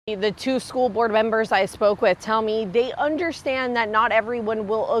The two school board members I spoke with tell me they understand that not everyone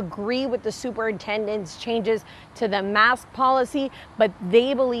will agree with the superintendent's changes to the mask policy, but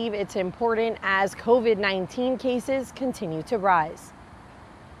they believe it's important as COVID-19 cases continue to rise.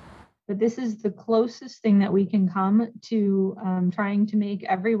 But this is the closest thing that we can come to trying to make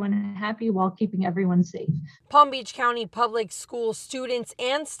everyone happy while keeping everyone safe. Palm Beach County Public School students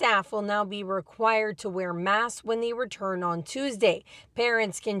and staff will now be required to wear masks when they return on Tuesday.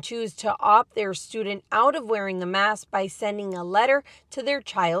 Parents can choose to opt their student out of wearing the mask by sending a letter to their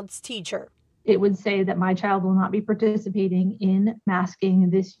child's teacher. It would say that my child will not be participating in masking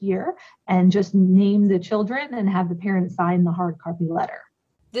this year, and just name the children and have the parents sign the hard copy letter.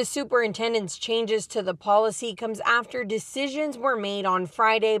 The superintendent's changes to the policy comes after decisions were made on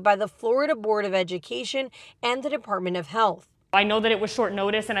Friday by the Florida Board of Education and the Department of Health. I know that it was short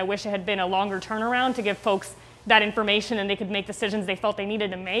notice, and I wish it had been a longer turnaround to give folks that information and they could make decisions they felt they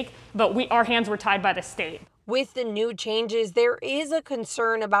needed to make, but our hands were tied by the state. With the new changes, there is a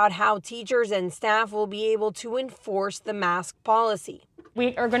concern about how teachers and staff will be able to enforce the mask policy.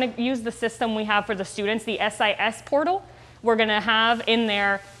 We are going to use the system we have for the students, the SIS portal. We're going to have in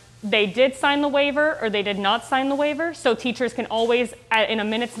there, they did sign the waiver or they did not sign the waiver, so teachers can always, in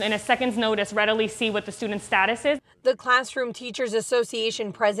a second's notice, readily see what the student's status is. The Classroom Teachers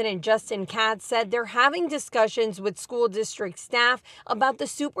Association President Justin Katz said they're having discussions with school district staff about the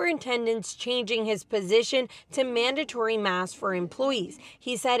superintendent's changing his position to mandatory masks for employees.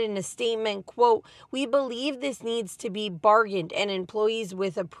 He said in a statement, quote, "We believe this needs to be bargained and employees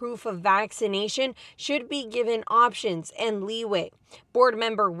with a proof of vaccination should be given options and leeway." Board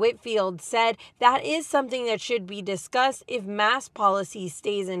member Whitfield said that is something that should be discussed if mask policy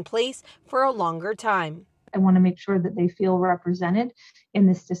stays in place for a longer time. I want to make sure that they feel represented in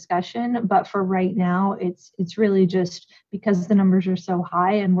this discussion. But for right now, it's really just because the numbers are so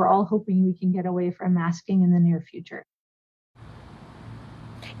high, and we're all hoping we can get away from masking in the near future.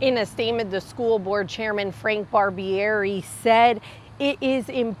 In a statement, the school board chairman, Frank Barbieri, said it is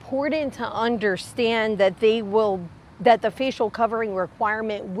important to understand that the facial covering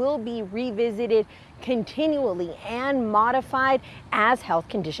requirement will be revisited continually and modified as health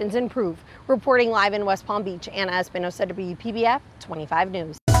conditions improve. Reporting live in West Palm Beach, Espinosa, WPBF 25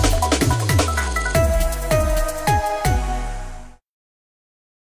 News.